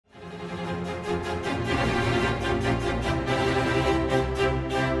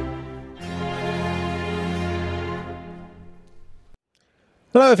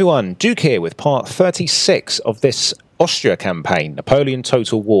Hello everyone, Duke here with part 36 of this Austria campaign, Napoleon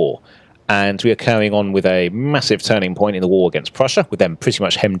Total War. And we are carrying on with a massive turning point in the war against Prussia, with them pretty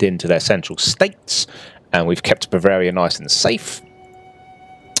much hemmed into their central states. And we've kept Bavaria nice and safe.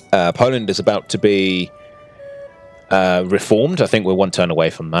 Poland is about to be reformed. I think we're one turn away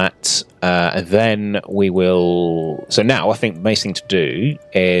from that. And then we will... So now I think the main thing to do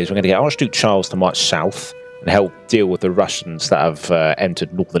is we're going to get Archduke Charles to march south and help deal with the Russians that have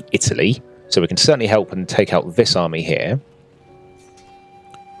entered northern Italy. So we can certainly help and take out this army here.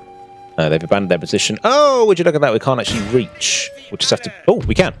 They've abandoned their position. Oh, would you look at that? We can't actually reach. We'll just have to... Oh,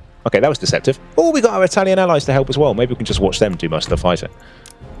 we can. Okay, that was deceptive. Oh, we got our Italian allies to help as well. Maybe we can just watch them do most of the fighting.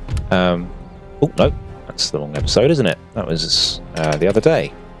 Oh, no. That's the wrong episode, isn't it? That was the other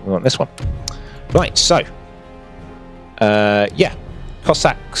day. We want this one. Right, so... yeah.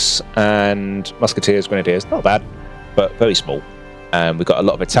 Cossacks and Musketeers, Grenadiers, not bad, but very small. We've got a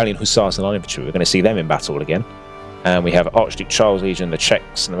lot of Italian Hussars and light infantry. We're going to see them in battle again. And we have Archduke Charles Legion, the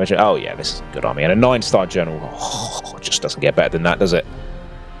Czechs, and the regiment. Oh yeah, this is a good army. And a 9-star general. Oh, it just doesn't get better than that, does it?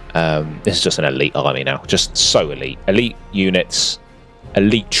 This is just an elite army now. Just so elite. Elite units,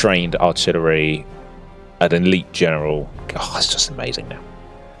 elite trained artillery, an elite general. Oh, it's just amazing now.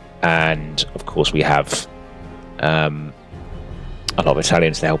 And of course we have... a lot of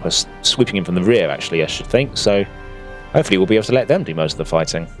Italians to help us, sweeping in from the rear, actually, I should think. So hopefully we'll be able to let them do most of the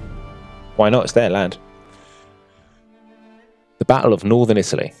fighting. Why not? It's their land. The Battle of Northern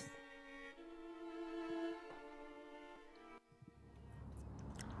Italy.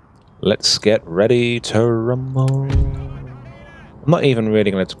 Let's get ready to rumble. I'm not even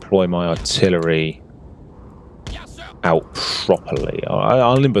really going to deploy my artillery out properly.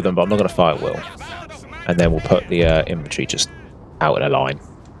 I'll limber them, but I'm not going to fire well. And then we'll put the infantry just out in a line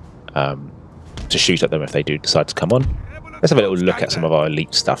to shoot at them if they do decide to come on. Let's have a little look at some of our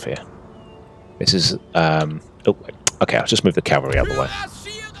elite stuff here. This is... oh, okay, I'll just move the cavalry out of the way.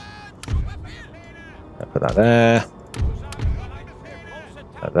 I'll put that there.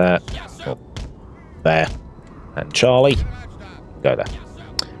 Like that. Oh, there. And Charlie. Go there.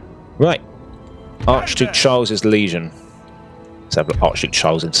 Right. Archduke Charles's Legion. Let's have Archduke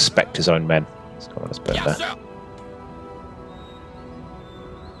Charles inspect his own men. Come on, let's put it there.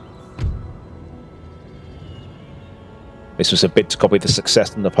 This was a bid to copy the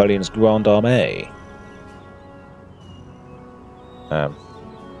success of Napoleon's Grande Armée. I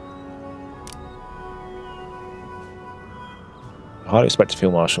highly respected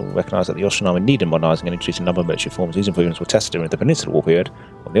Field Marshal recognised that the Austrian army needed modernising and introducing a number of military reforms. These improvements were tested during the Peninsular War period,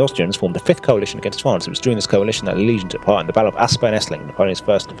 when the Austrians formed the 5th coalition against France. It was during this coalition that the Legion took part in the Battle of Aspern and Essling, Napoleon's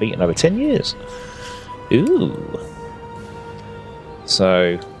first defeat in over 10 years. Ooh.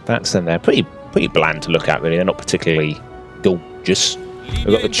 So, that's them there. Pretty bland to look at, really. They're not particularly gorgeous. We've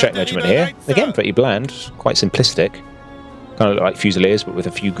got the Czech regiment here. Again, pretty bland. Quite simplistic. Kind of look like Fusiliers, but with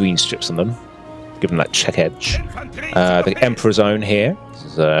a few green strips on them. Give them that Czech edge. The Emperor's Own here.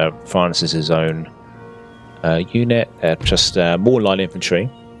 This is France's own unit. Just more line infantry.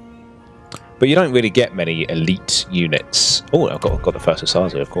 But you don't really get many elite units. Oh, I've got the first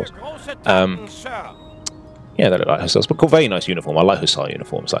Hussars here, of course. Yeah, they look like Hussars, but very nice uniform. I like Hussar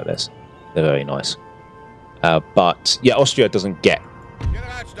uniforms like this. They're very nice. But yeah, Austria doesn't get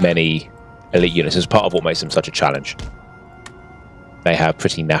many elite units. It's part of what makes them such a challenge. They have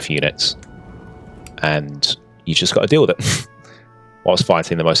pretty naff units, and you just got to deal with it whilst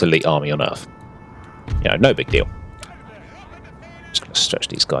fighting the most elite army on earth. You know, no big deal. Just going to stretch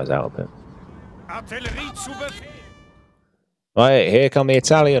these guys out a bit. Right, here come the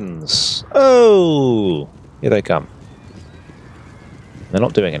Italians. Oh, here they come. They're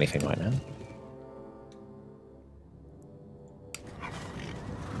not doing anything right now.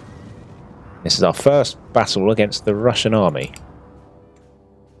 This is our first battle against the Russian army.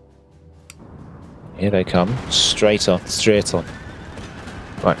 Here they come. Straight on, straight on.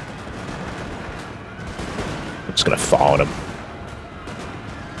 Right. I'm just going to fire on them.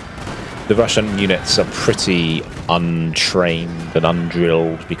 The Russian units are pretty untrained and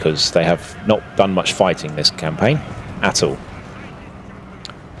undrilled because they have not done much fighting this campaign at all.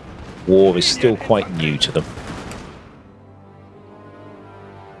 War is still quite new to them.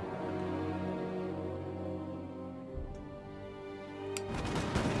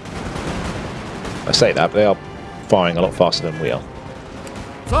 I say that, but they are firing a lot faster than we are.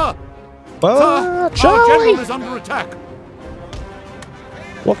 Sir! Oh, Sir! Our general is under attack!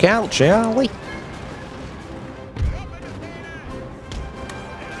 Look out, Charlie!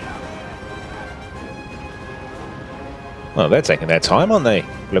 Well, they're taking their time, aren't they?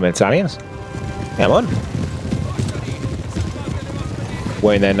 Blooming Italians. Come on.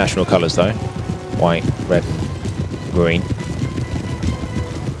 Wearing their national colours though. White, red, green.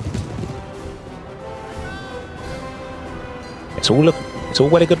 It's all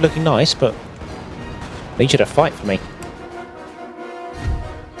well and good looking nice, but I need you to fight for me.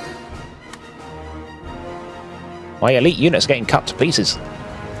 My elite unit's getting cut to pieces.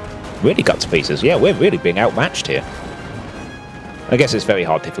 Really cut to pieces. Yeah, we're really being outmatched here. I guess it's very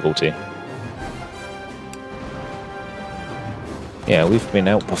hard difficulty. Yeah, we've been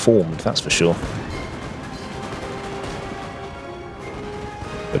outperformed, that's for sure.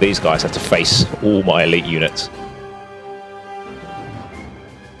 But these guys have to face all my elite units.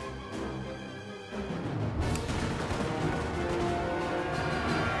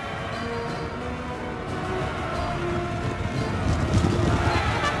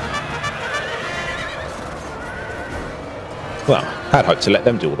 Well, I'd hoped to let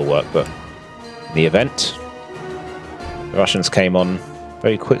them do all the work, but in the event, the Russians came on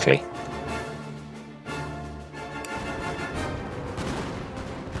very quickly.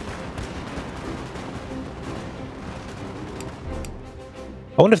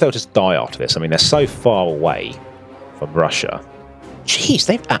 I wonder if they'll just die after this. I mean, they're so far away from Russia. Jeez,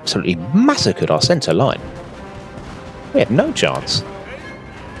 they've absolutely massacred our centre line. We had no chance.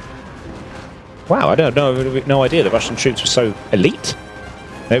 Wow, I don't know, no idea the Russian troops were so elite.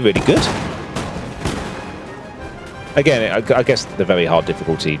 They're really good. Again, I guess the very hard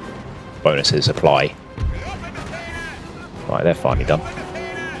difficulty bonuses apply. Right, they're finally done.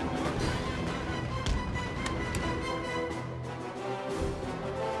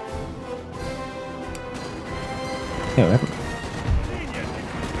 Yeah, we haven't.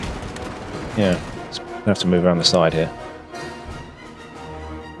 Yeah, we have to move around the side here.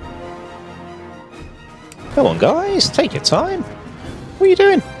 Come on, guys, take your time. What are you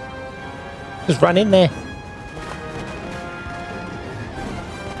doing? Just run in there.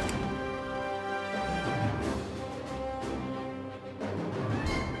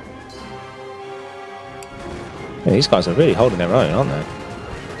 Yeah, these guys are really holding their own, aren't they?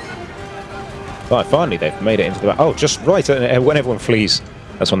 Right, finally they've made it into the back. Oh, just right when everyone flees,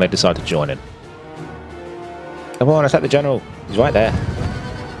 that's when they decide to join in. Come on, attack the general. He's right there.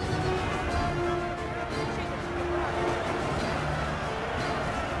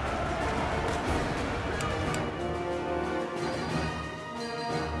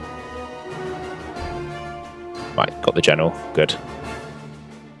 Right, got the general. Good.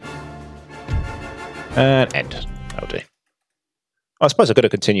 And end. That'll do. I suppose I could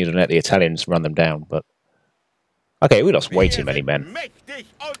have continued and let the Italians run them down, but... Okay, we lost way too many men.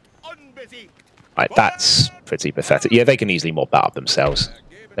 Right, that's pretty pathetic. Yeah, they can easily mob that up themselves.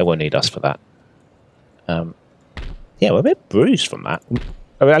 They won't need us for that. Yeah, we're a bit bruised from that.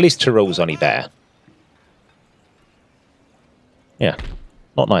 I mean, at least Tyrol's only there. Yeah,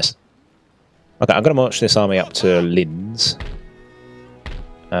 not nice. Okay, I'm going to march this army up to Linz.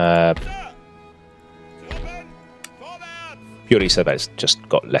 Purely so that it's just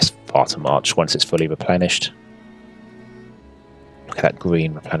got less far to march once it's fully replenished. Look at that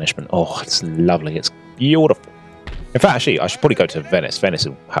green replenishment. Oh, it's lovely. It's beautiful. In fact, actually, I should probably go to Venice. Venice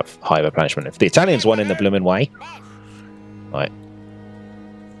will have high replenishment. If the Italians won in the blooming way. Right.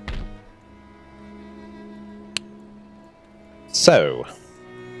 So.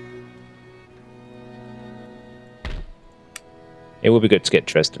 It would be good to get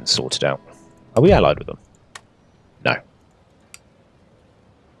Dresden sorted out. Are we allied with them? No.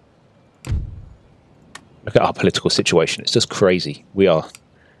 Look at our political situation. It's just crazy. We are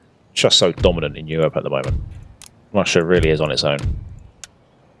just so dominant in Europe at the moment. Russia really is on its own.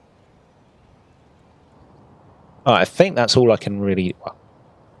 I think that's all I can really... Well,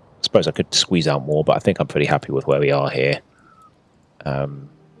 I suppose I could squeeze out more, but I think I'm pretty happy with where we are here. A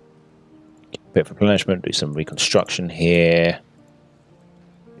bit of replenishment, do some reconstruction here.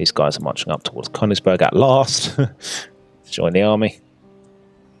 These guys are marching up towards Königsberg at last. to join the army.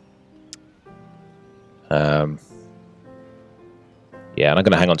 Yeah, and I'm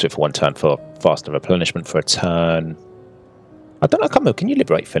going to hang on to it for one turn for faster replenishment for a turn. I don't know, can you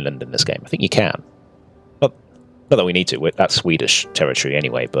liberate Finland in this game? I think you can. Not that we need to, that's Swedish territory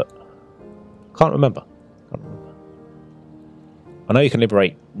anyway, but can't remember. I know you can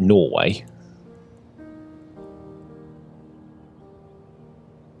liberate Norway.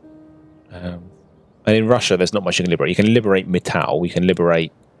 And in Russia, there's not much you can liberate. You can liberate Mittal, you can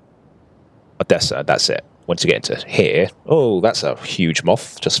liberate Odessa, that's it. Once you get into here, oh, that's a huge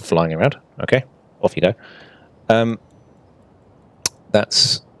moth just flying around. Okay, off you go.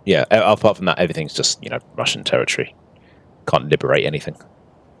 That's, yeah, apart from that, everything's just, Russian territory. Can't liberate anything.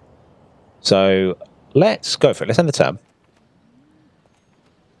 So, let's go for it. Let's end the term.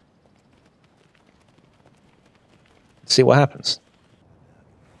 See what happens.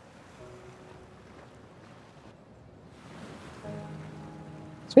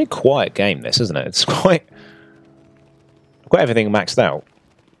 It's a very quiet game, this, isn't it? It's quite... I've got everything maxed out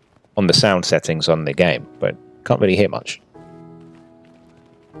on the sound settings on the game, but can't really hear much.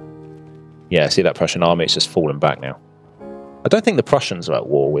 Yeah, see that Prussian army? It's just fallen back now. I don't think the Prussians are at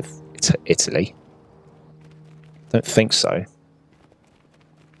war with Italy. I don't think so.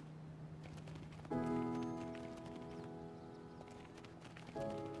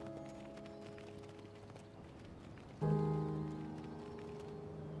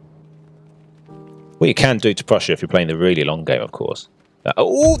 What you can do to Prussia if you're playing the really long game, of course.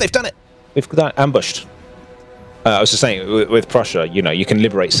 Oh, they've done it! We've got ambushed. I was just saying, with Prussia, you know, you can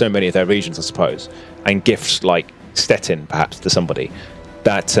liberate so many of their regions, I suppose, and gift, like, Stettin, perhaps, to somebody,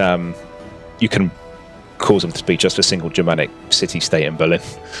 that you can cause them to be just a single Germanic city-state in Berlin,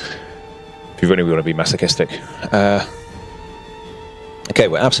 if you really want to be masochistic. Okay,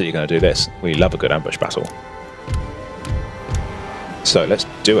 we're absolutely going to do this. We love a good ambush battle. So, let's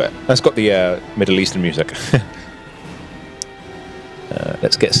do it. That's got the Middle Eastern music.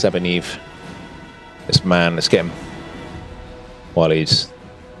 Let's get Sebenev. This man, let's get him while he's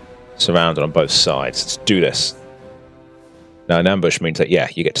surrounded on both sides. Let's do this. Now, an ambush means that, yeah,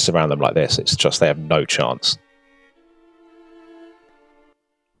 you get to surround them like this. It's just they have no chance.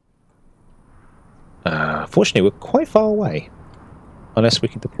 Fortunately, we're quite far away. Unless we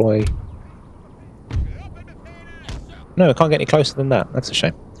can deploy... No, I can't get any closer than that. That's a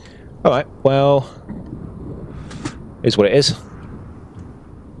shame. Alright, well... Here's what it is.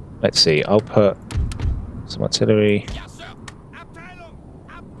 Let's see, I'll put some artillery.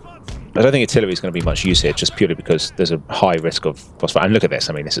 I don't think artillery is going to be much use here, just purely because there's a high risk of phosphor. And look at this,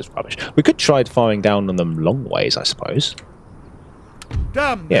 I mean, this is rubbish. We could try firing down on them long ways, I suppose.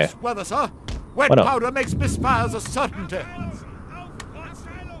 Damn this weather, sir. Wet powder makes misfires a certainty.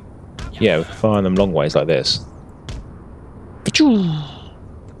 Yeah, we can fire on them long ways like this.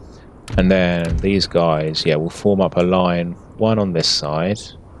 And then these guys, yeah, will form up a line. One on this side.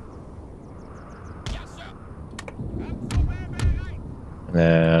 And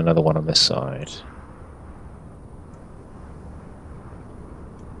then another one on this side.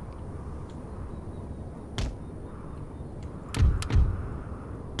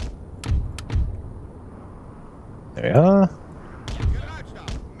 There we are.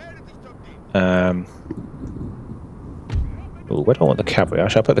 Ooh, where do I want the cavalry?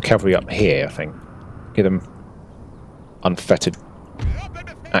 Actually, I'll put the cavalry up here, I think. Give them unfettered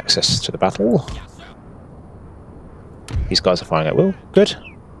access to the battle. These guys are firing at will. Good.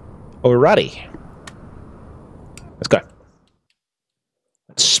 Alrighty. Let's go.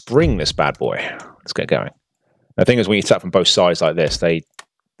 Let's spring this bad boy. Let's get going. The thing is, when you attack from both sides like this, the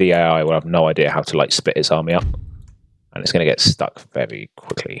AI will have no idea how to like split its army up. And it's going to get stuck very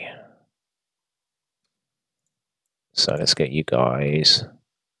quickly. So let's get you guys...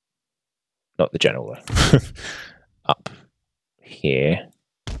 Not the general, though. Up here.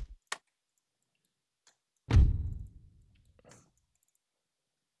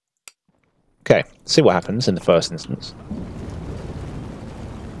 Okay, see what happens in the first instance.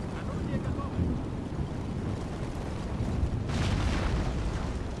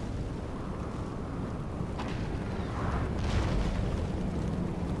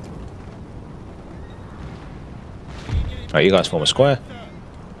 Alright, you guys form a square.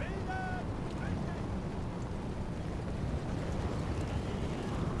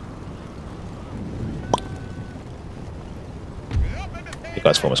 You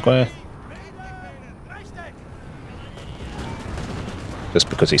guys form a square. Just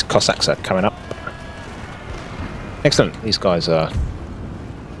because these Cossacks are coming up. Excellent. These guys are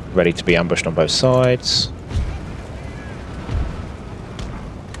ready to be ambushed on both sides.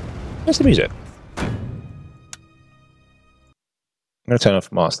 Where's the music? I'm going to turn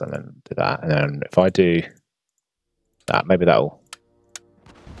off master and then do that. And then if I do that, maybe that'll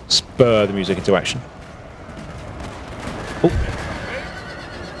spur the music into action. Oh,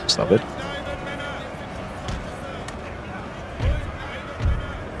 that's not good.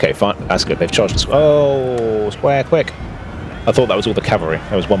 Okay, fine. That's good. They've charged us. Oh, square, quick. I thought that was all the cavalry.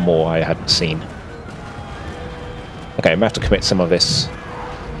 There was one more I hadn't seen. Okay, I'm going to have to commit some of this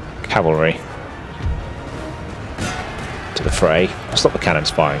cavalry to the fray. I'll stop the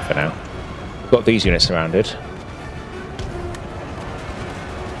cannons firing for now. We've got these units surrounded.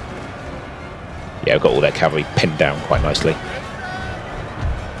 Yeah, we've got all their cavalry pinned down quite nicely.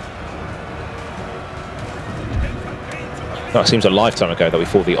 Oh, it seems a lifetime ago that we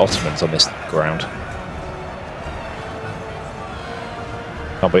fought the Ottomans on this ground.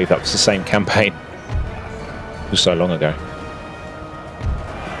 Can't believe that was the same campaign. was so long ago.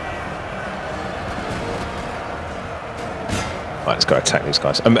 Right, let's go attack these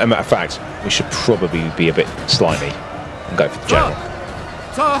guys. As a matter of fact, we should probably be a bit slimy and go for the general.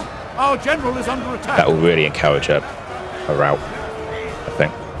 Sir, our general is under attack. That will really encourage a rout, I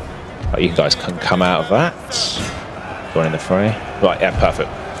think. Right, you guys can come out of that. Join in the fray. Right, yeah, perfect.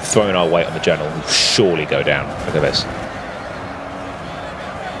 Throwing our weight on the general will surely go down. Look at this.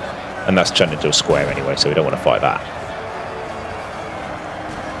 And that's turned into a square anyway, so we don't want to fight that.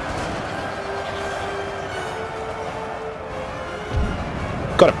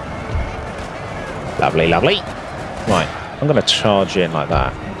 Got him. Lovely, lovely. Right, I'm going to charge in like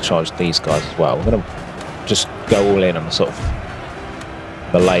that. Charge these guys as well. We're going to just go all in on the sort of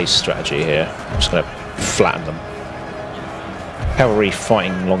Malay strategy here. I'm just going to flatten them. Cavalry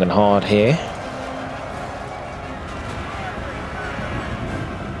fighting long and hard here.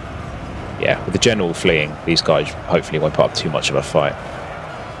 Yeah, with the general fleeing, these guys hopefully won't put up too much of a fight.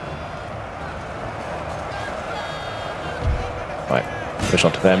 Right, push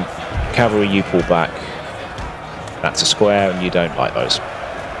on to them. Cavalry, you pull back. That's a square, and you don't like those.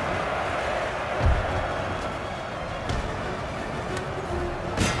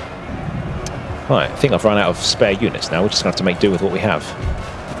 Right, I think I've run out of spare units now. We're just going to have to make do with what we have.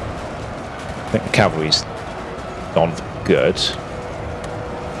 I think the cavalry's gone for good.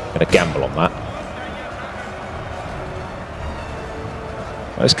 Going to gamble on that.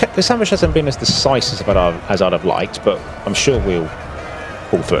 This ambush hasn't been as decisive as I'd have liked, but I'm sure we'll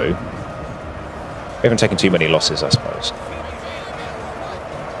pull through. We haven't taken too many losses, I suppose.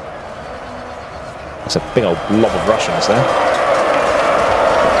 That's a big old blob of Russians there.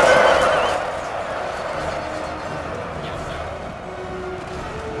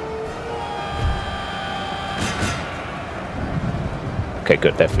 Okay,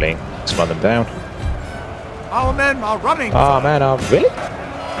 good, they're fleeing. Let's run them down. Our men are running. Our men are really?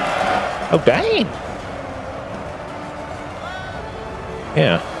 Oh, dang.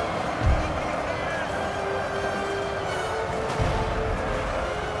 Yeah.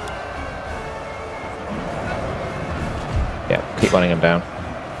 Yeah, keep running them down.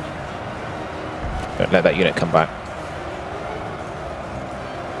 Don't let that unit come back.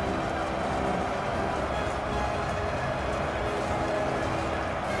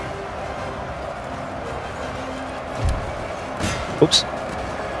 Oops.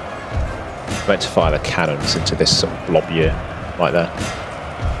 I meant to fire the cannons into this sort of blob here, right there.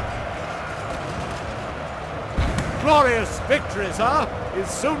 Glorious victory, sir, is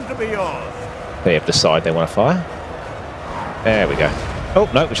soon to be yours. They have decided they want to fire. There we go. Oh,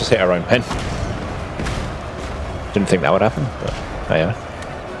 no, we just hit our own pen. Didn't think that would happen, but there you are.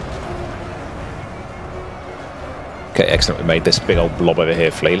 Okay, excellent. We made this big old blob over here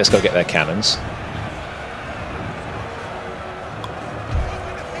flee. Let's go get their cannons.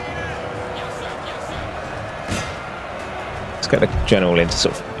 Get the general in to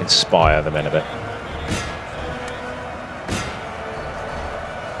sort of inspire the men a bit.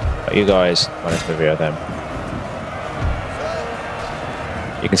 But you guys manage to rear them.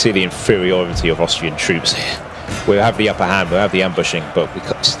 You can see the inferiority of Austrian troops here. We have the upper hand, we have the ambushing, but we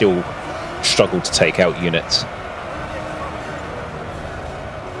still struggle to take out units.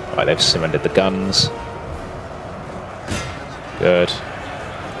 Right, they've surrendered the guns. Good.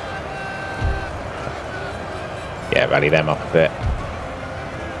 Yeah, rally them up a bit.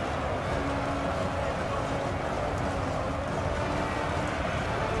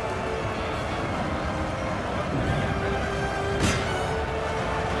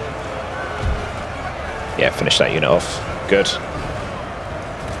 Yeah, finish that unit off. Good.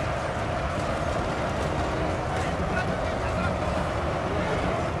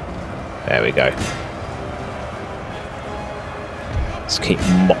 There we go. Let's keep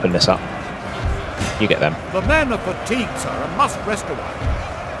mopping this up. You get them. The men are fatigued, sir, and must rest a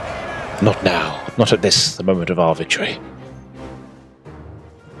while. Not now. Not at this, the moment of our victory.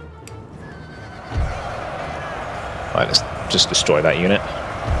 Right, let's just destroy that unit.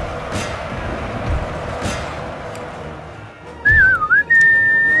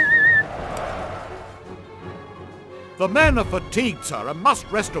 The men are fatigued, sir, and must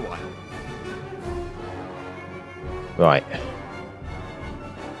rest a while. Right.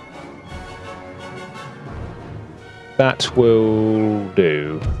 That will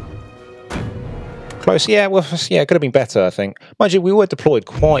do. Close, yeah, well, yeah, it could have been better, I think. Mind you, we were deployed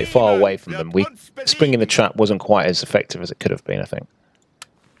quite far away from them. Springing the trap wasn't quite as effective as it could have been, I think.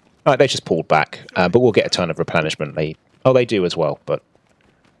 All right, they just pulled back, but we'll get a ton of replenishment. They do as well, but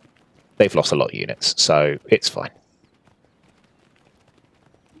they've lost a lot of units, so it's fine.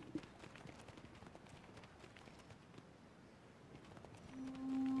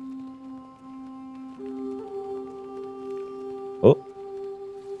 Oh.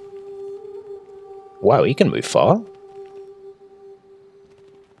 Wow, he can move far.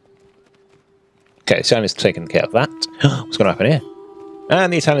 Okay, Italians taken care of that. What's going to happen here?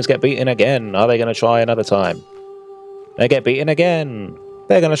 And the Italians get beaten again. Are they going to try another time? They get beaten again.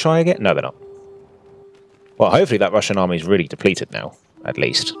 They're going to try again. No, they're not. Well, hopefully that Russian army is really depleted now, at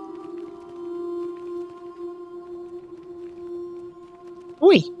least.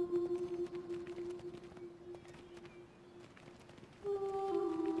 Oi!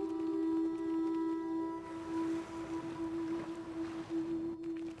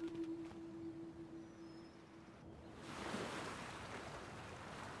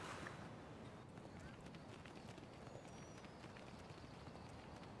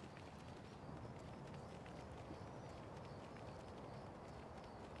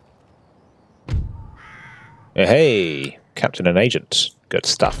 Hey, Captain and Agent. Good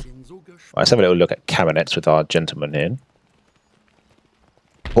stuff. Right, let's have a little look at cabinets with our gentleman here.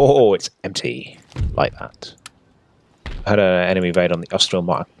 Oh, it's empty. Like that. I had an enemy raid on the Austrian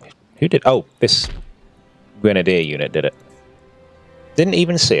mark. Who did? Oh, this Grenadier unit did it. Didn't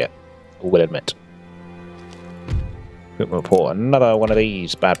even see it, I will admit. Quick report. Another one of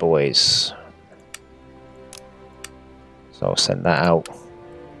these bad boys. So I'll send that out.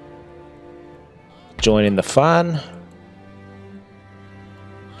 Join in the fun.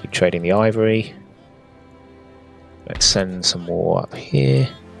 Keep trading the ivory. Let's send some more up here.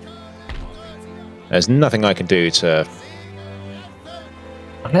 There's nothing I can do to...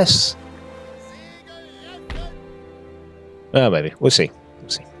 Unless... Oh, maybe. We'll see. We'll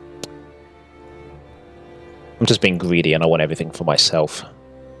see. I'm just being greedy and I want everything for myself.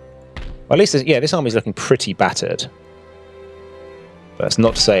 Well, at least, yeah, this army's looking pretty battered. But that's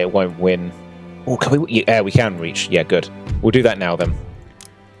not to say it won't win. Oh, can we? Yeah, we can reach. Yeah, good. We'll do that now then.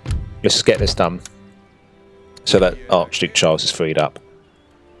 Let's just get this done. So that Archduke Charles is freed up.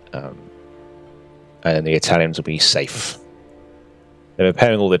 And the Italians will be safe. They're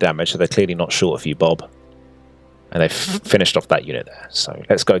repairing all the damage, so they're clearly not short of you, Bob. And they've finished off that unit there. So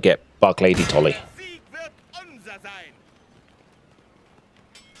let's go get Barclay de Tolli.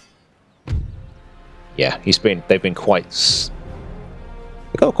 Yeah, they've been quite...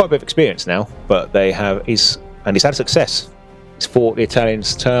 They've got quite a bit of experience now, but they have... He's had success. He's fought the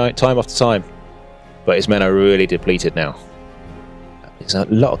Italians time after time. But his men are really depleted now. There's a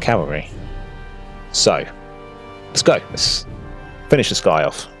lot of cavalry. So, let's go. Let's finish this guy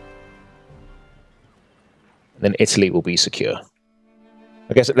off. And then Italy will be secure.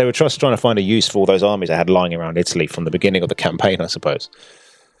 I guess they were just trying to find a use for all those armies I had lying around Italy from the beginning of the campaign, I suppose.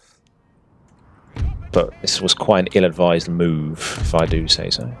 But this was quite an ill-advised move, if I do say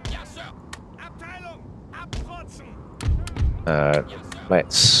so.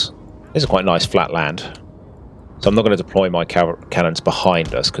 This is quite nice flat land. So I'm not going to deploy my cannons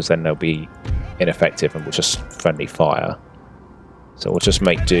behind us, because then they'll be ineffective and we'll just friendly fire. So we'll just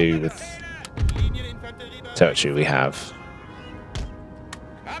make do with territory we have.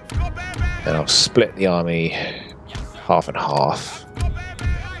 Then I'll split the army half and half.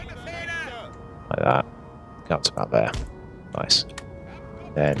 Like that. Go up to about there. Nice.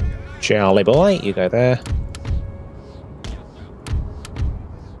 Then Charlie boy, you go there.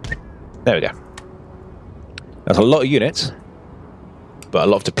 There we go. That's a lot of units, but a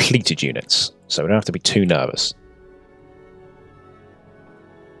lot of depleted units, so we don't have to be too nervous.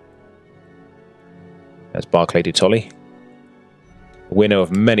 There's Barclay de Tolli, winner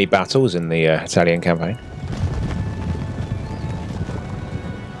of many battles in the Italian campaign.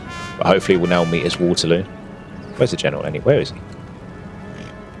 But hopefully we'll now meet his Waterloo. Where's the general anyway? Where is he?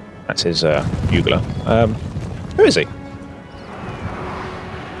 That's his bugler. Where is he?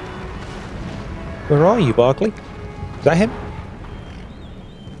 Where are you, Barclay? Is that him?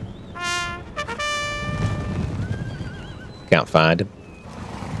 Can't find him.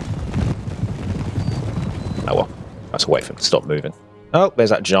 Oh well. Let's wait for him to stop moving. Oh, there's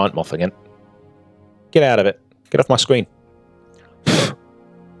that giant moth again. Get out of it. Get off my screen.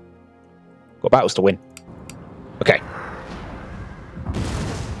 Got battles to win. Okay.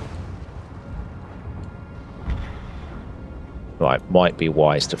 Right, might be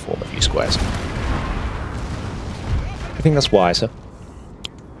wise to form a few squares. I think that's wiser.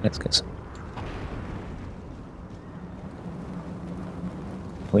 Let's get some.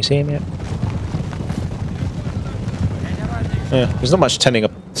 Can we see him yet? Yeah, there's not much tending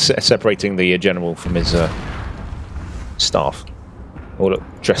up, separating the general from his staff. All look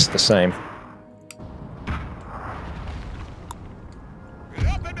dressed the same.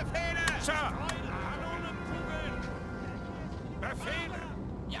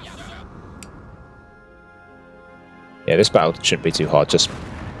 Yeah, this battle shouldn't be too hard, just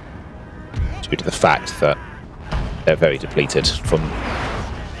due to the fact that they're very depleted from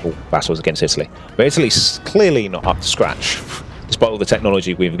all battles against Italy. But Italy's clearly not up to scratch, despite all the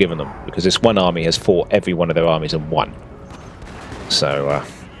technology we've given them, because this one army has fought every one of their armies and won. So,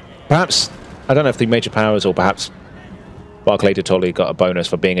 perhaps, I don't know if the major powers or perhaps Barclay de Tolli got a bonus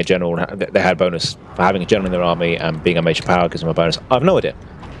for being a general. They had a bonus for having a general in their army, and being a major power gives them a bonus. I have no idea.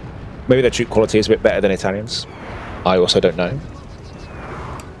 Maybe their troop quality is a bit better than Italians. I also don't know.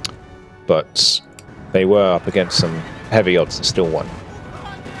 But they were up against some heavy odds and still won.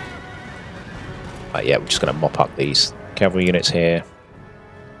 Yeah, we're just going to mop up these cavalry units here.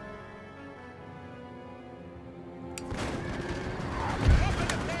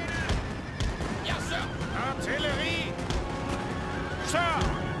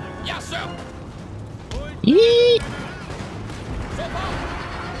 Yee!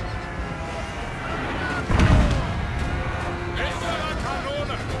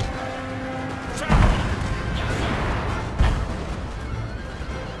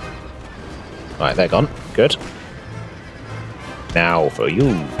 Right, they're gone. Good. Now for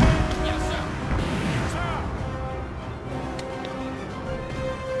you.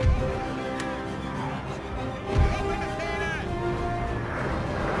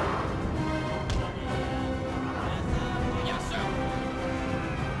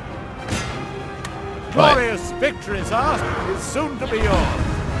 Glorious victory, sir, is soon to be yours.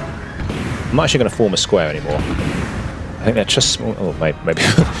 I'm not actually going to form a square anymore. I think they're just small. Oh, maybe.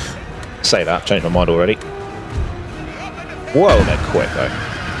 Say that. Changed my mind already. Whoa, they're quick though.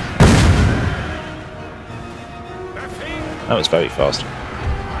 That was very fast.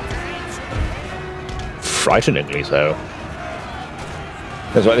 Frighteningly so.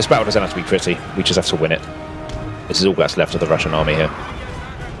 That's why this battle doesn't have to be pretty. We just have to win it. This is all that's left of the Russian army here.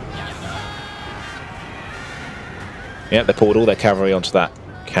 Yeah, they poured all their cavalry onto that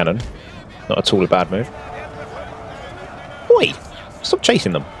cannon. Not at all a bad move. Oi! Stop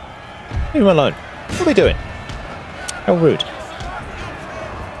chasing them. Leave them alone. What are they doing? How rude.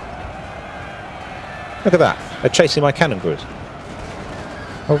 Look at that. They're chasing my cannon crews.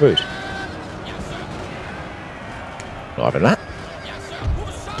 How rude. Not having that.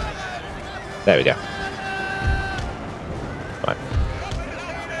 There we go. Right.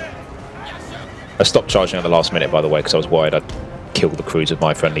 I stopped charging at the last minute, by the way, because I was worried I'd kill the crews with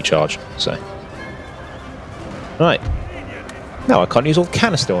my friendly charge. So, right. No, I can't use all the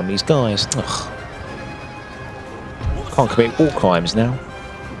canister on these guys. Ugh. Can't commit war crimes now.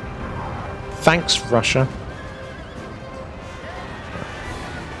 Thanks, Russia.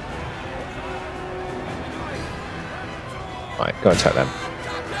 Right, go attack them.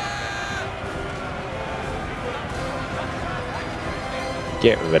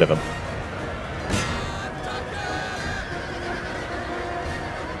 Get rid of them.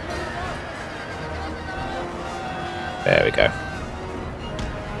 There we go.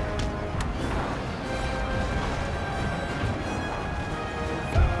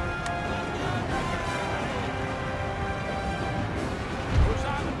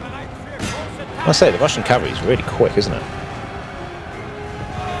 I say, the Russian cavalry is really quick, isn't it?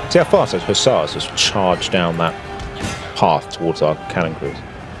 See how fast those hussars just charge down that path towards our cannon crews.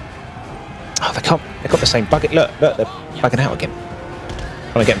 Oh, they can't. They've got the same bug. Look, they're bugging out again.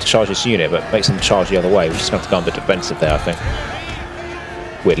 Trying to get them to charge this unit, but makes them charge the other way. We're just going to have to go on the defensive there, I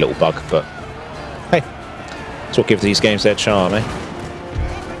think. Weird little bug, but hey, that's what gives these games their charm, eh?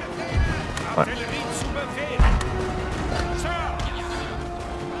 Right.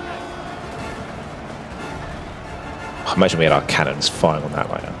 Imagine we had our cannons firing on that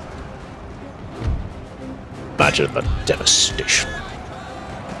right now. Imagine the devastation.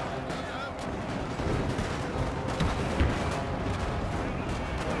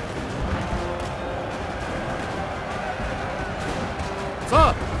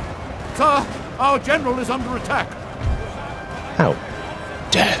 Sir! Sir! Our general is under attack! How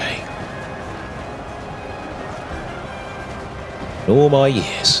dare they? In all my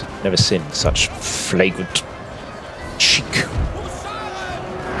years, never seen such flagrant cheek.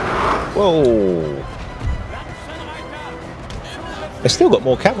 Whoa! They've still got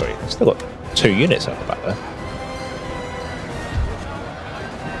more cavalry. They've still got 2 units over back there.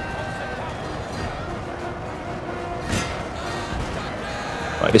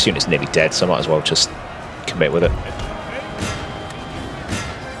 Right, this unit's nearly dead, so I might as well just commit with it.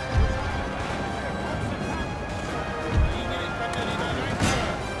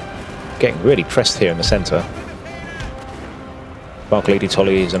 Getting really pressed here in the centre. Barclay de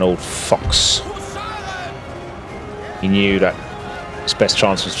Tolli is an old fox. He knew that his best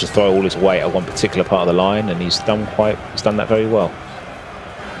chance was to throw all his weight at one particular part of the line, and he's done that very well.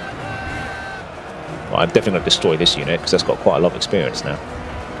 I'm definitely going to destroy this unit because that's got quite a lot of experience now.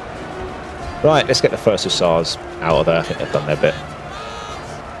 Right, let's get the first Hussars out of there. I think they've done their bit.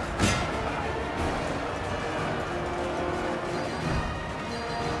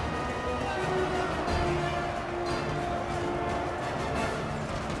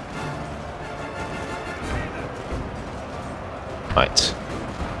 Right.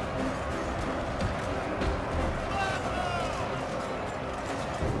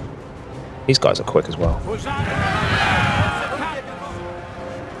 These guys are quick as well.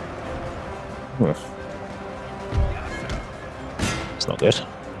 It's not good.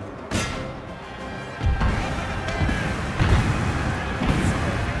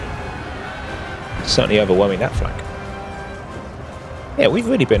 Certainly overwhelming that flank. Yeah, we've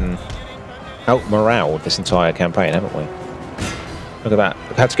really been out-moraled this entire campaign, haven't we? Look at that.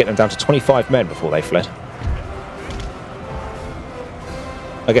 We've had to get them down to 25 men before they fled.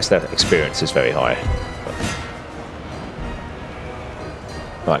 I guess their experience is very high.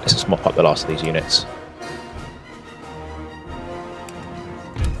 Right, let's just mop up the last of these units.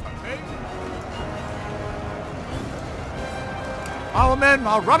 Our men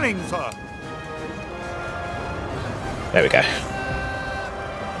are running, sir. There we go.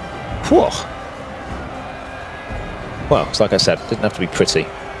 Whew. Well, it's like I said, it didn't have to be pretty.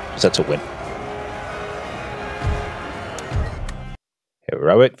 Just had to win.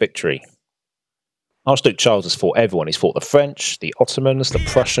 Heroic victory. Archduke Charles has fought everyone. He's fought the French, the Ottomans, the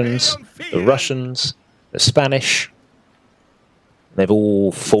Prussians, the Russians, the Spanish. They've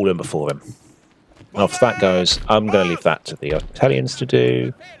all fallen before him. And off that goes, I'm going to leave that to the Italians to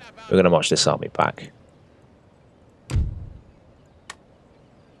do. We're going to march this army back.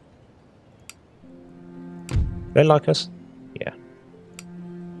 They like us? Yeah.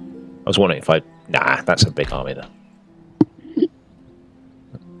 I was wondering if I... Nah, that's a big army there.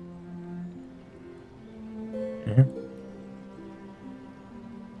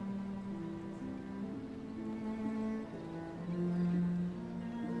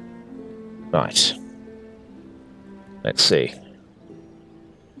 Right. Let's see.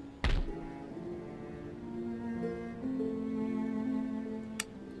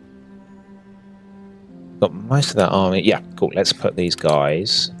 Got most of that army. Yeah, cool. Let's put these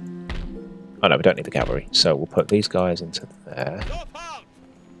guys... Oh no, we don't need the cavalry. So we'll put these guys into there.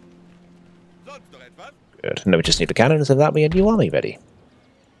 Good. And then we just need the cannons, and that'll be a new army ready.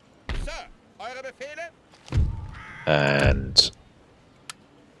 And...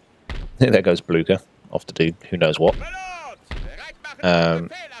 there goes Blucher, off to do who knows what.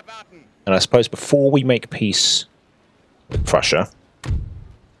 And I suppose before we make peace with Prussia,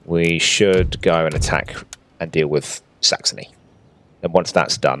 we should go and attack and deal with Saxony. And once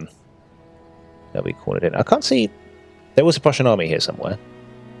that's done, then we call it in. I can't see... There was a Prussian army here somewhere.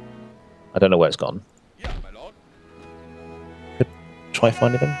 I don't know where it's gone. Could try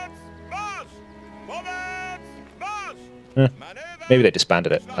finding them. Maybe they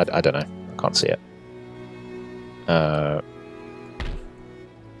disbanded it. I don't know. I can't see it.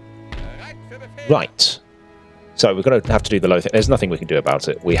 Right. So we're going to have to do the low thing. There's nothing we can do about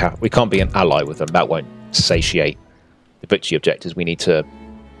it. We can't be an ally with them. That won't satiate the victory objectives. We need to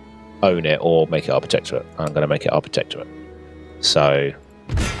own it or make it our protectorate. I'm going to make it our protectorate. So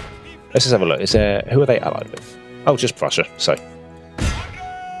let's just have a look. Who are they allied with? Oh, just Prussia. So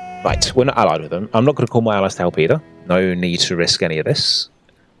right, we're not allied with them. I'm not going to call my allies to help either. No need to risk any of this.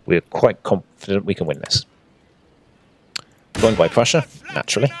 We're quite confident we can win this. Joined by Prussia,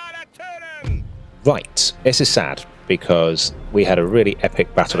 naturally. Right, this is sad because we had a really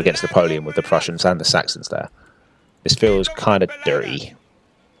epic battle against Napoleon with the Prussians and the Saxons there. This feels kind of dirty,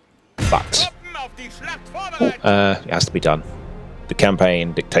 but it has to be done. The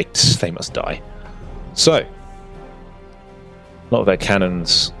campaign dictates they must die. So, a lot of their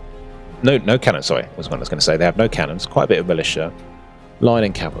cannons... No cannons, sorry, was what I was going to say. They have no cannons, quite a bit of militia, line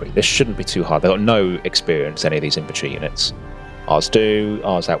and cavalry. This shouldn't be too hard. They've got no experience, any of these infantry units. Ours do,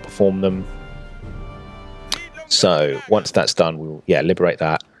 ours outperform them. So, once that's done, we'll, liberate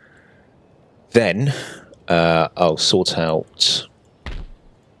that. Then, I'll sort out...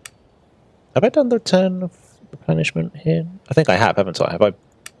 Have I done the turn of replenishment here? I think I have, haven't I? Have I?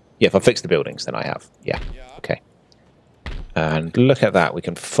 Yeah, if I fix the buildings, then I have. Yeah, okay. And look at that, we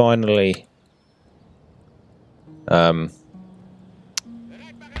can finally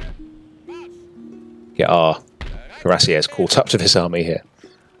get our cuirassiers caught up to this army here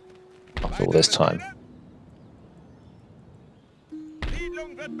after all this time.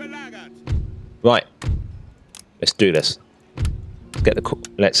 Right, let's do this.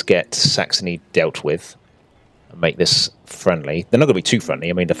 let's get Saxony dealt with and make this friendly. They're not going to be too friendly.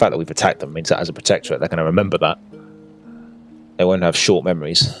 I mean, the fact that we've attacked them means that as a protectorate, they're going to remember that. They won't have short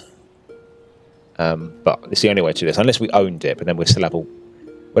memories. But it's the only way to do this, unless we owned it. But then we'd still have we'd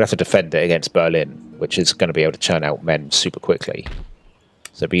have to defend it against Berlin, which is going to be able to churn out men super quickly.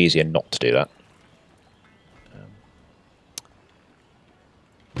 So it'd be easier not to do that.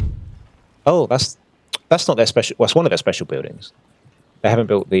 Oh, that's not their special. Well, it's one of their special buildings. They haven't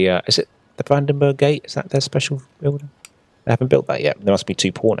built the. Is it the Brandenburg Gate? Is that their special building? They haven't built that yet. They must be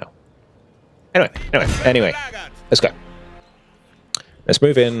too poor now. Anyway, let's go. Let's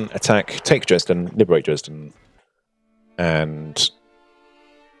move in, attack, take Dresden, liberate Dresden, and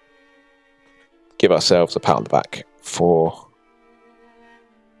give ourselves a pat on the back for.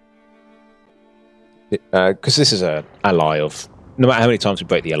 Because this is an ally of. No matter how many times we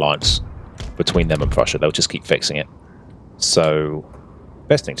break the alliance between them and Prussia, they'll just keep fixing it. So,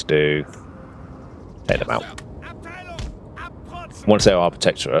 best thing to do, take them out. Once they're our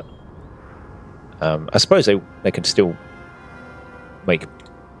protectorate, I suppose they can still make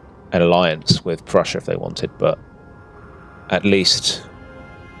an alliance with Prussia if they wanted, but at least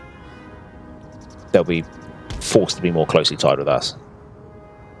they'll be forced to be more closely tied with us.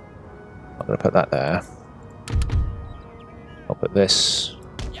 I'm going to put that there. I'll put this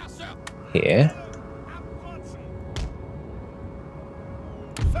here.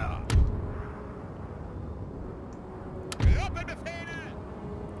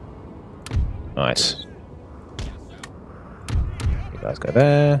 Nice. You guys go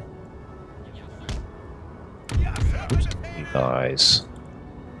there. Oops. You guys.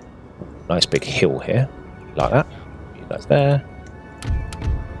 Nice big hill here. Like that. You guys there.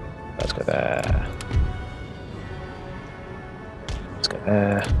 Let's go there. Let's go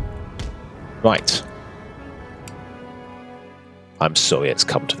there. Right. I'm sorry it's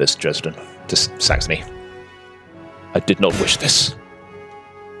come to this, Dresden. To Saxony. I did not wish this.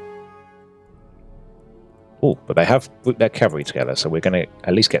 Oh, but they have put their cavalry together, so we're going to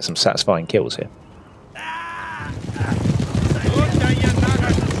at least get some satisfying kills here.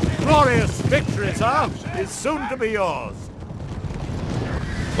 Glorious victory, sir, is soon to be yours.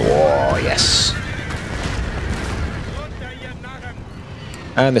 Oh, yes.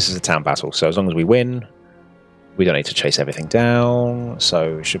 And this is a town battle, so as long as we win, we don't need to chase everything down,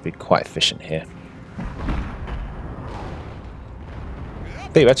 so it should be quite efficient here.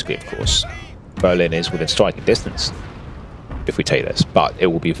 Theoretically, of course, Berlin is within striking distance if we take this, but it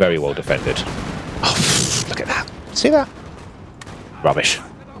will be very well defended. Oh, look at that. See that? Rubbish.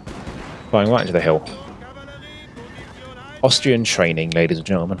 Flying right into the hill. Austrian training, ladies and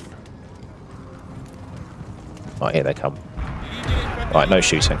gentlemen. Right, here they come. Right, no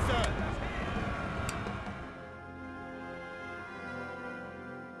shooting.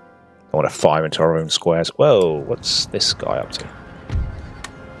 I want to fire into our own squares. Whoa, what's this guy up to?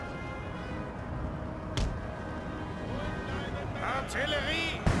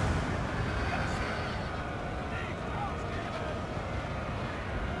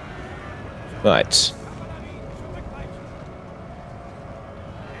 Right.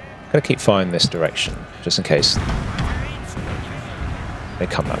 I'm going to keep firing this direction, just in case they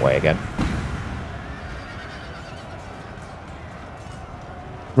come that way again.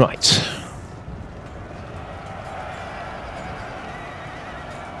 Right.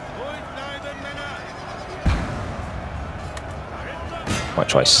 Might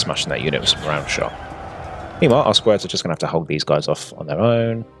try smashing that unit with some round shot. Meanwhile, our squares are just going to have to hold these guys off on their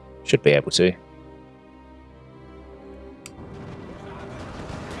own. Should be able to.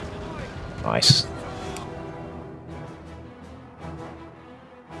 Nice.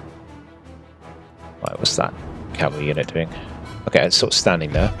 Right, what's that cavalry unit doing? Okay, it's sort of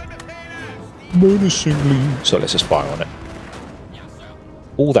standing there. Menacingly. So let's just fire on it.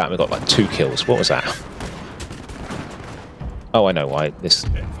 All that, we got like 2 kills. What was that? Oh, I know why. This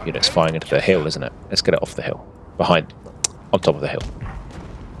unit's firing into the hill, isn't it? Let's get it off the hill. Behind. On top of the hill.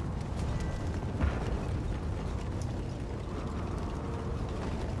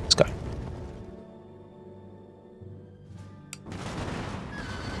 Let's go.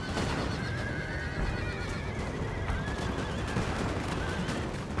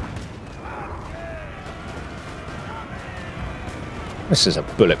 This is a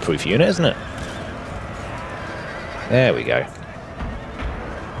bulletproof unit, isn't it? There we go.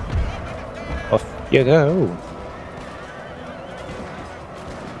 Off you go.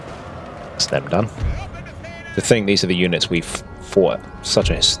 That's them done. To think these are the units we've fought such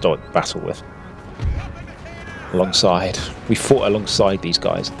a historic battle with. Alongside. We fought alongside these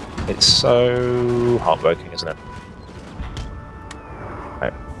guys. It's so heartbreaking, isn't it?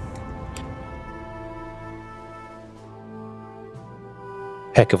 Right.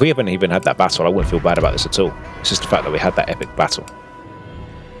 Heck, if we haven't even had that battle, I wouldn't feel bad about this at all. It's just the fact that we had that epic battle.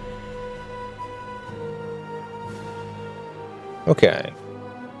 Okay.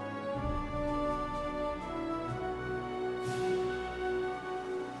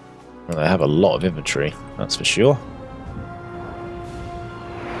 Well, they have a lot of infantry, that's for sure.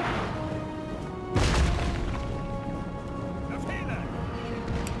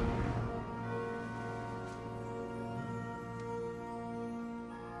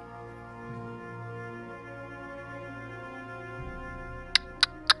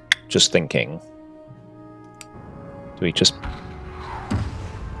 Just thinking, do we just...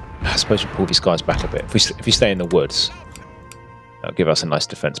 I suppose we pull these guys back a bit. If we stay in the woods, that'll give us a nice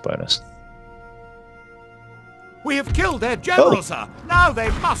defense bonus. We have killed their general, sir. Now they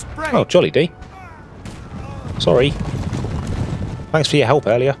must break. Oh, jolly D. Sorry. Thanks for your help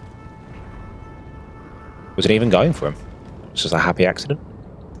earlier. Wasn't even going for him. It's just a happy accident.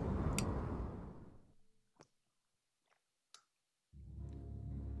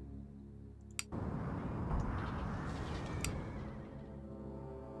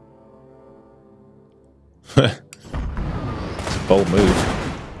 Bold move.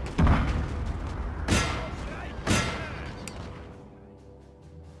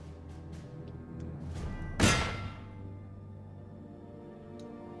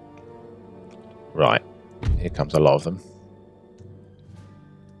 Right, here comes a lot of them.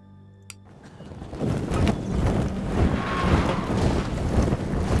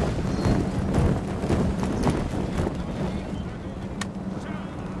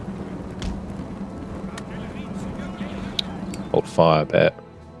 Hold fire a bit.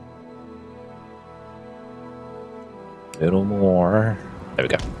 A little more. There we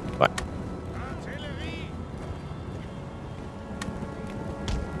go. Right.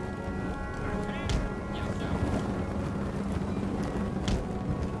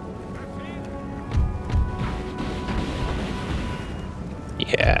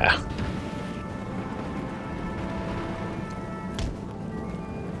 Yeah.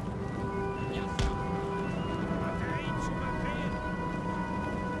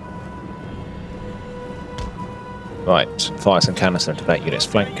 Right, fire some canister into that unit's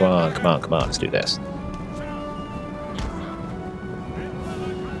flank. Come on, come on, come on, let's do this.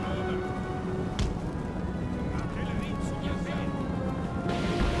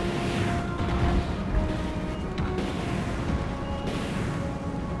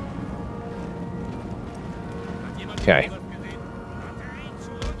 Okay.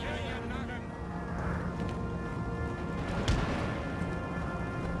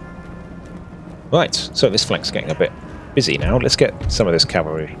 Right, so this flank's getting a bit busy now. Let's get some of this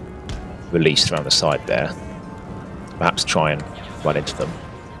cavalry released around the side there. Perhaps try and run into them.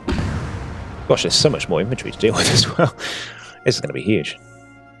 Gosh, there's so much more infantry to deal with as well. This is going to be huge.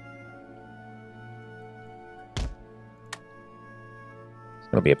 It's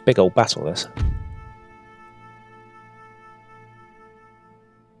going to be a big old battle, this.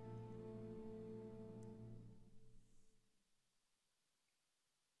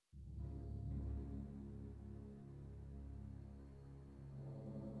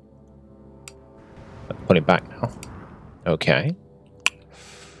 Pulling back now. Okay.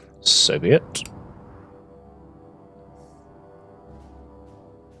 So be it.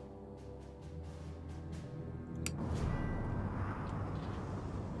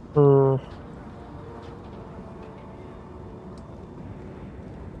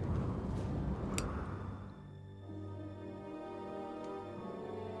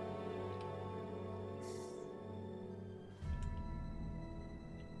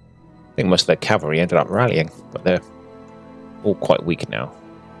 I think most of their cavalry ended up rallying, but they're all quite weak now.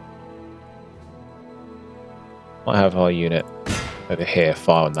 Might have our unit over here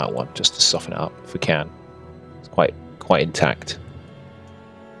fire on that one just to soften it up if we can. It's quite intact.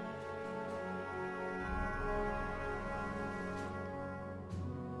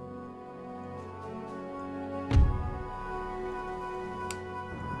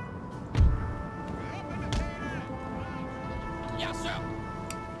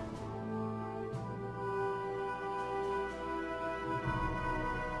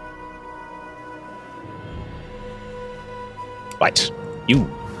 Right, you.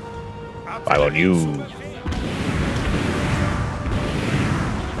 Fire on you.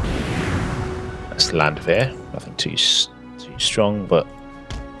 That's land there. Nothing too strong, but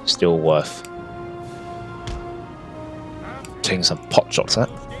still worth taking some pot shots at.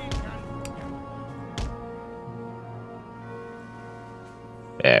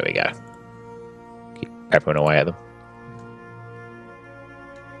 There we go. Keep peppering away at them.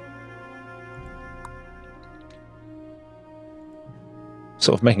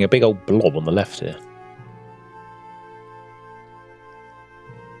 Sort of making a big old blob on the left here.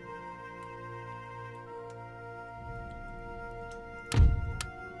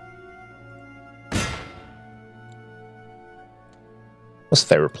 What's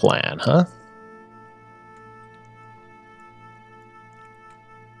their plan, huh?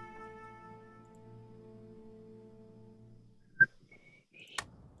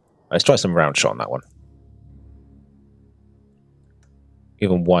 Let's try some round shot on that one.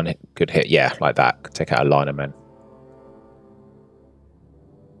 Even one good hit, yeah, like that. Could take out a line of men.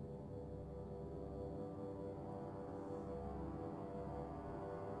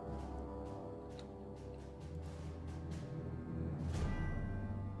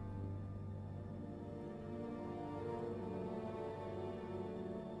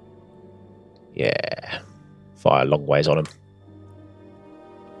 Yeah. Fire a long ways on him.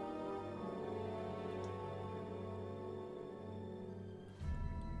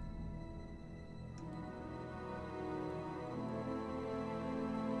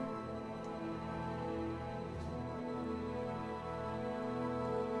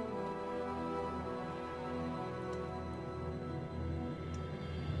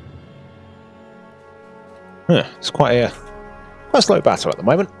 It's quite a slow battle at the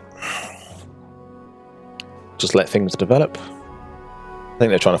moment. Just let things develop. I think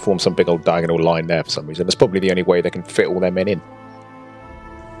they're trying to form some big old diagonal line there for some reason. That's probably the only way they can fit all their men in.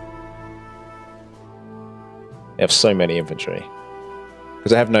 They have so many infantry.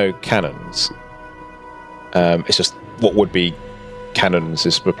 Because they have no cannons. It's just what would be cannons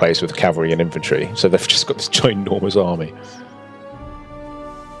is replaced with cavalry and infantry. So they've just got this ginormous army.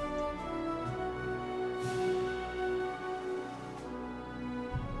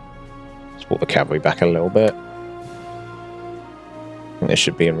 Pull the cavalry back a little bit. I think they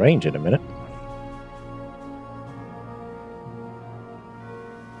should be in range in a minute.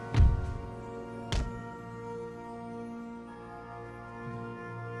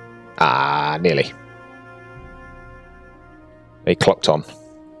 Ah, nearly. They clocked on.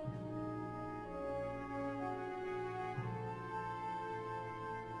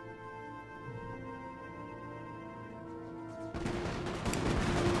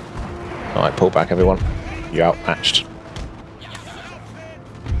 Alright, pull back everyone. You're outmatched.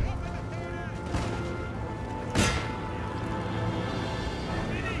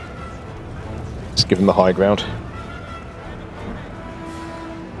 Let's give them the high ground.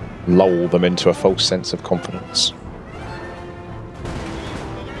 Lull them into a false sense of confidence.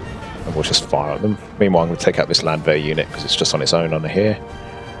 And we'll just fire at them. Meanwhile, I'm going to take out this Landwehr unit because it's just on its own under here.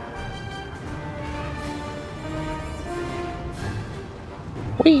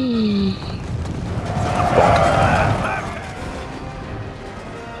 Whee!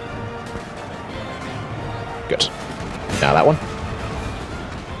 Good. Now that one.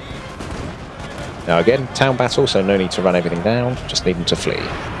 Now again, town battle, so no need to run everything down, just need them to flee.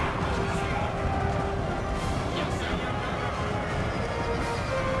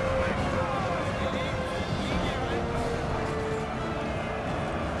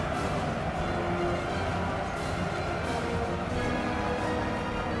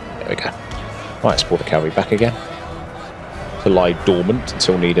 There we go. Right, let's pull the cavalry back again. To lie dormant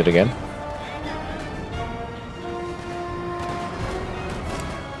until needed again.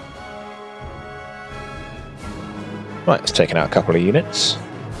 Right, it's taken out a couple of units.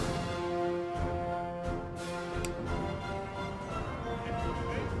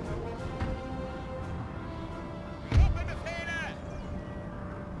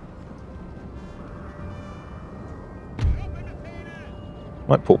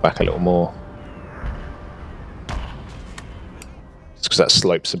 Might pull back a little more. It's because that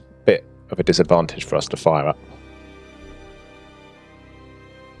slope's a bit of a disadvantage for us to fire up.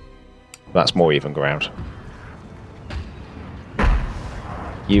 That's more even ground.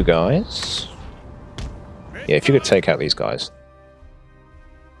 You guys. Yeah, if you could take out these guys.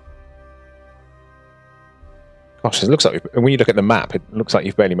 Gosh, it looks like when you look at the map, it looks like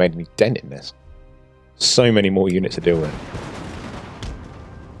you've barely made any dent in this. So many more units to deal with.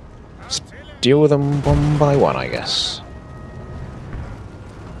 Just deal with them one by one, I guess.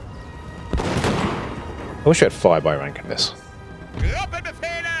 I wish we had fire by rank in this. It'd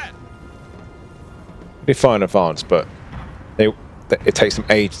be fire in advance, but it takes them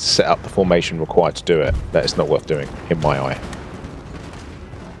ages to set up the formation required to do it. That is not worth doing, in my eye.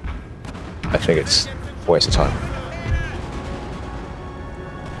 I think it's a waste of time.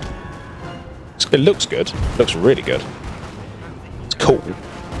 It looks good. It looks really good. It's cool,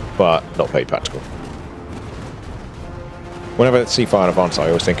 but not very practical. Whenever I see fire in advance, I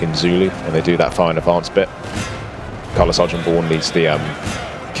always think in Zulu, and they do that fire in advance bit. God, Colour Sergeant Vaughan leads the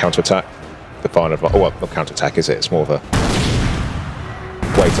counterattack. The fine advice. Oh, well, not counterattack, is it? It's more of a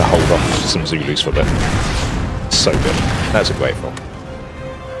way to hold off some Zulus for a bit. So good. That's a great film.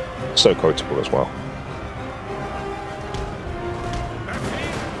 So quotable as well.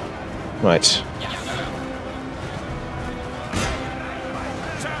 Right.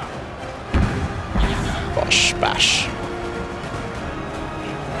 Bosh, bash.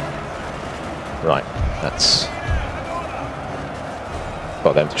 Right, that's...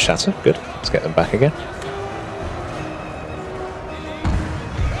 got them to shatter. Good. Let's get them back again.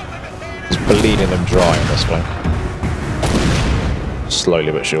 Just bleeding them dry on this flank.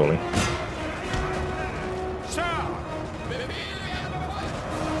 Slowly but surely.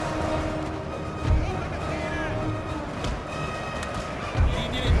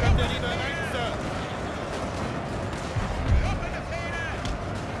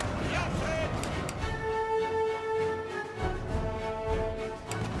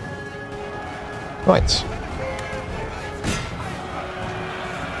 Right.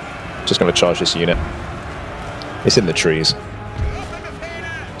 Just going to charge this unit. It's in the trees.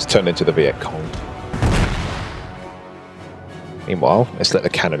 It's turned into the Viet Cong. Meanwhile, let's let the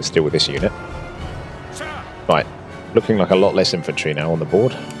cannons deal with this unit. Right. Looking like a lot less infantry now on the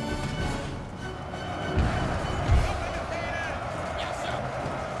board.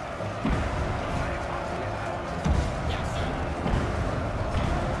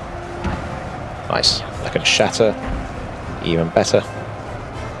 Nice. I can shatter. Even better.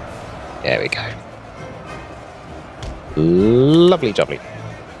 There we go. Lovely jubbly.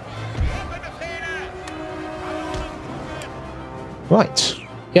 Right.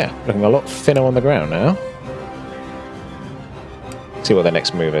 Yeah, looking a lot thinner on the ground now. See what their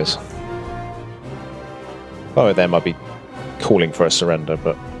next move is. Oh, they might be calling for a surrender,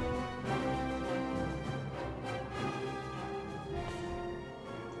 but...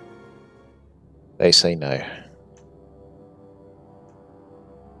 they say no.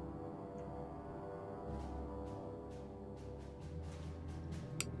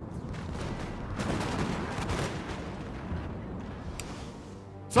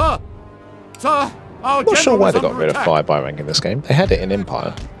 Sir! Sir! I'm not sure why they got rid of fire by rank in this game. They had it in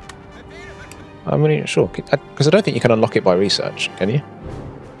Empire. I'm really not sure. Because I don't think you can unlock it by research, can you?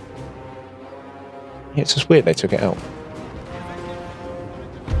 Yeah, it's just weird they took it out.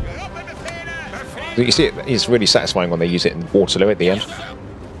 You see, it's really satisfying when they use it in Waterloo at the end.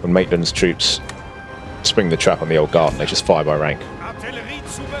 When Maitland's troops spring the trap on the old guard and they just fire by rank.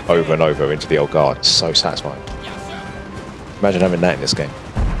 Over and over into the old guard. It's so satisfying. Imagine having that in this game.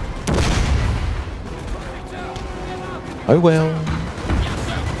 Oh well.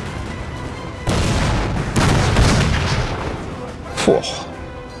 Whew.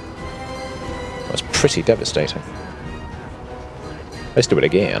 That's pretty devastating. Let's do it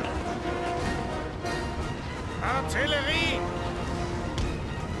again.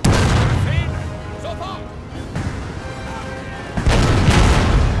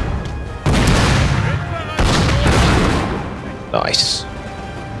 Nice.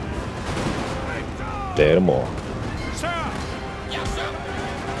 Little more.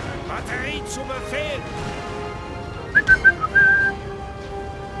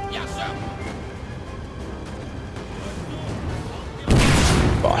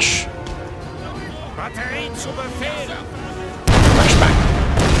 Bosh. Flashback.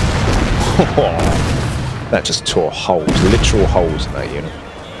 That just tore holes, literal holes in that unit.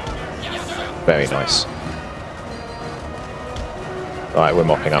 Very nice. Right, we're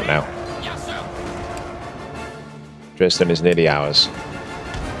mopping up now. Dresden is nearly ours.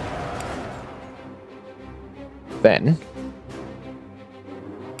 Then,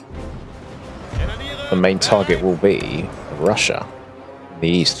 the main target will be Russia in the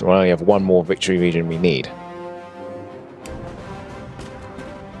east. We only have one more victory region we need.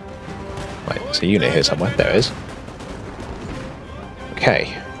 Right, there's a unit here somewhere. There it is.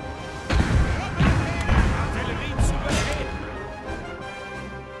 Okay.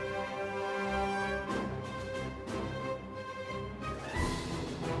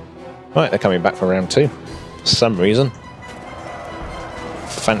 Right, they're coming back for round 2. For some reason.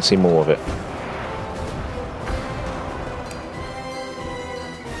 Fancy more of it.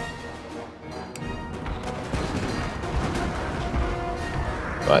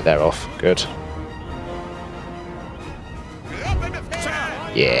 Right, they're off. Good.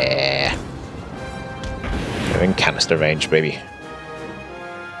 Yeah. They're in canister range, baby.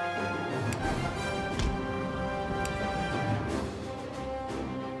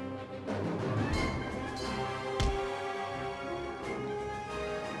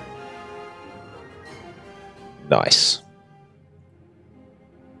 Nice.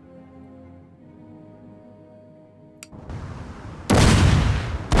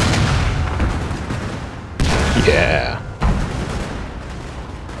 Yeah.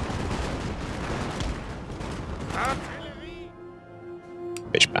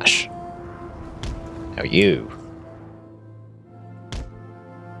 Bish bash. How are you?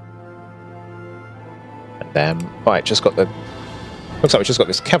 And then, right, just got the... Looks like we've just got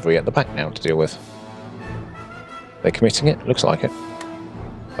this cavalry at the back now to deal with. They're committing it? Looks like it.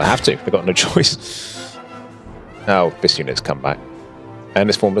 They have to. They've got no choice. Oh, this unit's come back. And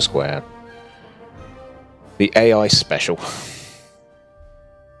it's formed a square. The AI special.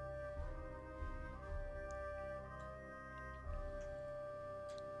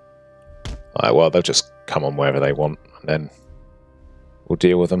 Alright, well, they'll just come on wherever they want, and then we'll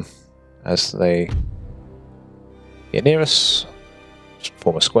deal with them as they get near us. Just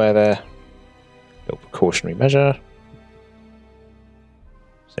form a square there. Little precautionary measure.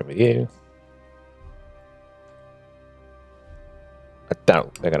 Same with you. I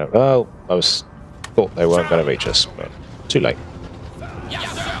doubt they're going to... Oh, I thought they weren't going to reach us, but too late.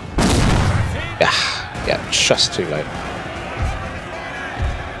 Yeah, just too late.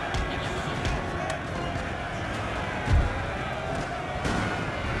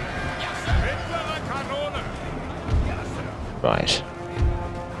 Right.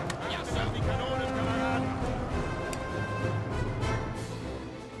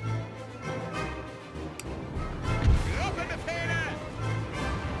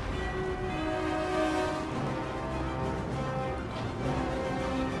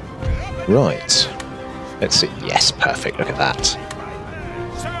 Right. Let's see. Yes, perfect. Look at that.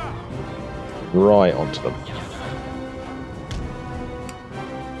 Right onto them.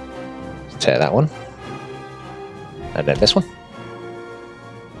 Let's tear that one. And then this one.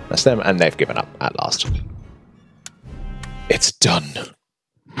 That's them, and they've given up at last. It's done.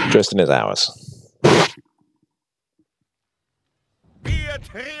 Dresden is ours.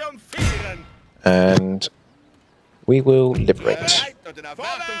 And we will liberate.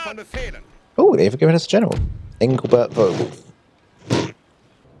 Oh, they've given us a general. Engelbert Vogel.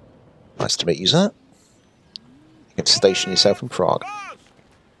 Nice to meet you, sir. You can station yourself in Prague.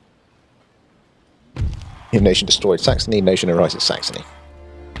 Your nation destroyed Saxony, nation arises Saxony.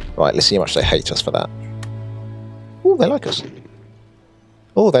 Right, let's see how much they hate us for that. Oh, they like us.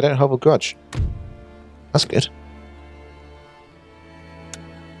 Oh, they don't hold a grudge. That's good.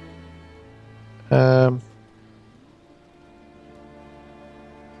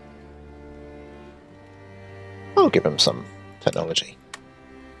 I'll give them some technology.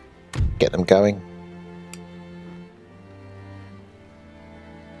 Get them going.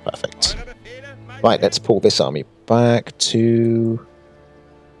 Perfect. Right, let's pull this army back to...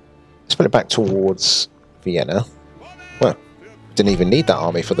 Let's put it back towards Vienna. Well, didn't even need that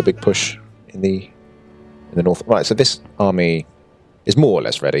army for the big push in the north. Right, so this army is more or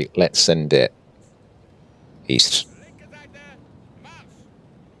less ready. Let's send it east.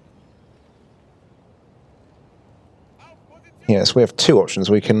 Yes, we have two options.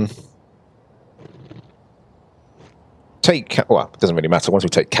 We can take... Well, it doesn't really matter. Once we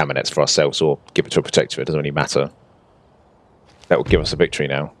take Kamenets for ourselves or give it to a protectorate, it doesn't really matter. That will give us a victory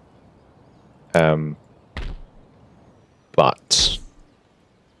now. But...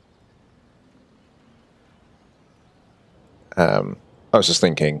 I was just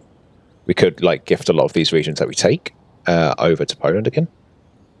thinking we could like gift a lot of these regions that we take over to Poland again.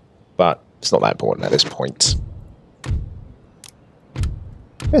 But it's not that important at this point.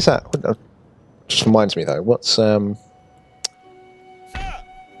 Where's that? Just reminds me though, what's yeah,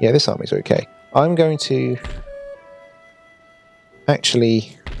 this army's okay. I'm going to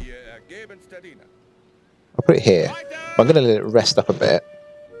actually I'll put it here. I'm going to let it rest up a bit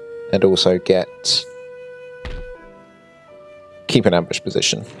and also keep an ambush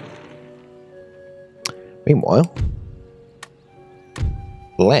position. Meanwhile,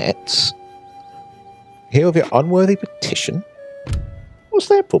 let's hear of your unworthy petition. What's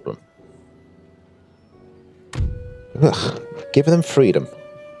their problem? Ugh, give them freedom.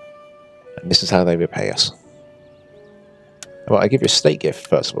 And this is how they repay us. Well, I give you a state gift,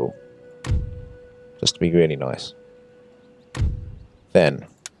 first of all. Just to be really nice. Then,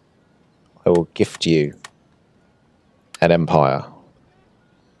 I will gift you an empire.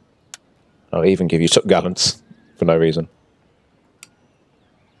 I'll even give you gallants for no reason.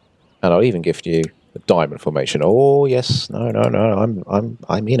 And I'll even gift you the diamond formation. Oh yes, no,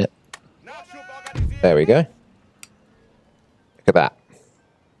 I mean it. There we go. Look at that.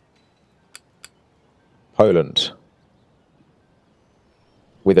 Poland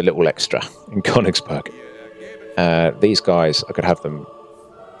with a little extra in Königsberg. These guys, I could have them...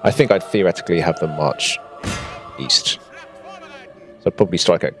 I think I'd theoretically have them march east. So I'd probably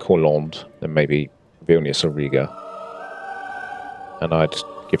strike at Courland, then maybe Vilnius or Riga. And I'd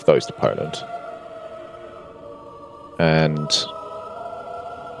give those to Poland. And...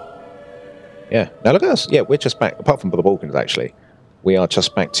 yeah, now look at us. Yeah, we're just back, apart from the Balkans actually, we are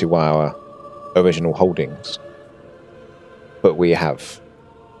just back to our original holdings. But we have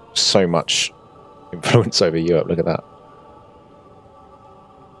so much influence over Europe, look at that.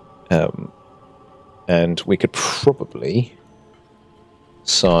 And we could probably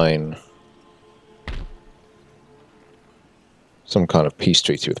sign some kind of peace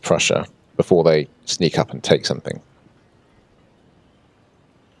treaty with Prussia before they sneak up and take something.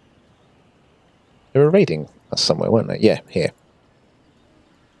 They were raiding us somewhere, weren't they? Yeah, here.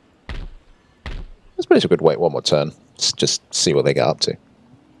 I suppose we could wait one more turn. Just see what they get up to.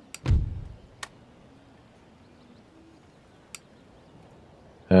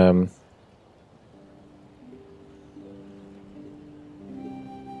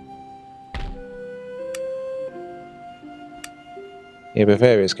 Yeah,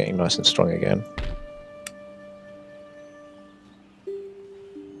 Bavaria's getting nice and strong again.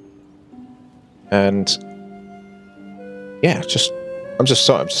 And yeah, I'm just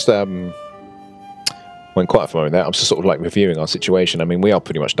went quiet for a moment there. I'm just sort of like reviewing our situation. I mean, we are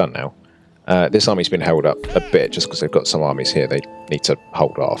pretty much done now. This army's been held up a bit just because they've got some armies here they need to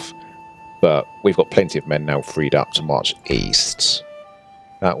hold off. But we've got plenty of men now freed up to march east.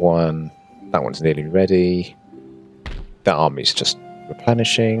 That one's nearly ready. That army's just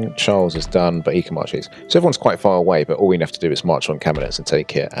replenishing. Charles is done, but he can march east. So everyone's quite far away, but all we have to do is march on Kamenets and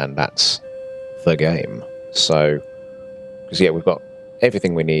take it, and that's the game. So, because yeah, we've got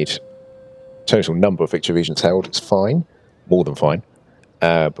everything we need. Total number of victory regions held, it's fine. More than fine.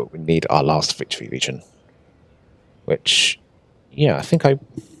 But we need our last victory region. Which, yeah, I think if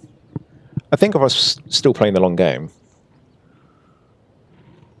I was still playing the long game...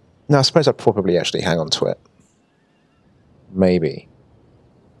 No, I suppose I'd probably actually hang on to it. Maybe.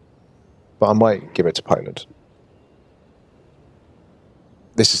 But I might give it to Poland.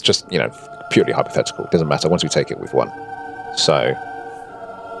 This is just, you know, purely hypothetical. It doesn't matter. Once we take it, we've won. So...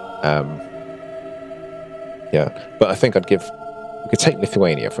 yeah, but I think I'd give... We could take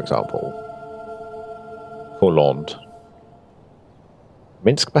Lithuania, for example. Courland.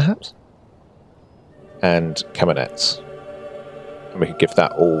 Minsk, perhaps? And Kamenets. And we could give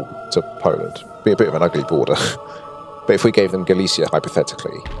that all to Poland. Be a bit of an ugly border. But if we gave them Galicia,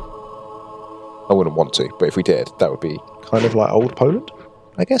 hypothetically... I wouldn't want to, but if we did, that would be kind of like old Poland,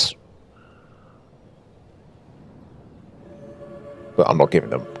 I guess. But I'm not giving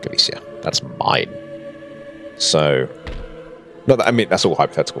them Galicia. That's mine. So, not that, I mean, that's all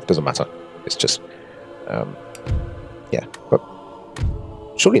hypothetical. It doesn't matter. It's just, yeah. But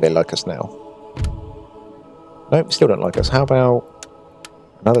surely they like us now. No, still don't like us. How about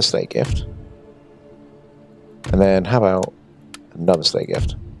another state gift? And then how about another state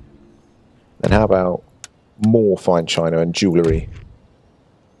gift? And how about more fine china and jewellery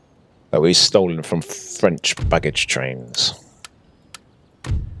that we've stolen from French baggage trains?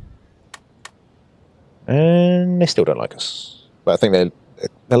 And they still don't like us. But I think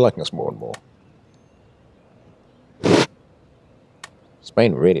they're liking us more and more.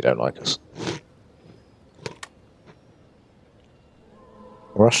 Spain really don't like us.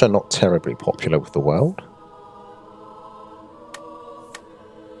 Russia not terribly popular with the world.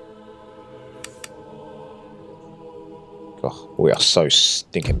 God, we are so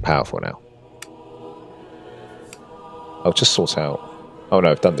stinking powerful now. I'll just sort out... Oh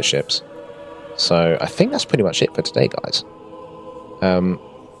no, I've done the ships. So I think that's pretty much it for today, guys.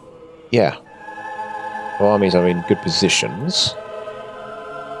 Yeah. Our armies are in good positions.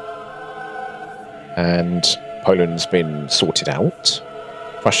 And Poland's been sorted out.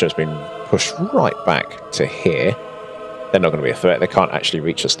 Prussia's been pushed right back to here. They're not going to be a threat. They can't actually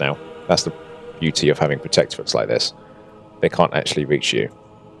reach us now. That's the beauty of having protectorates like this. They can't actually reach you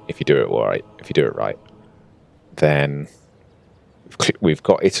if you do it right. If you do it right, then we've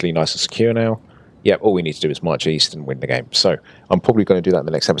got Italy nice and secure now. Yep, all we need to do is march east and win the game. So I'm probably going to do that in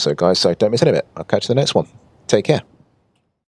the next episode, guys. So don't miss any of it. I'll catch you in the next one. Take care.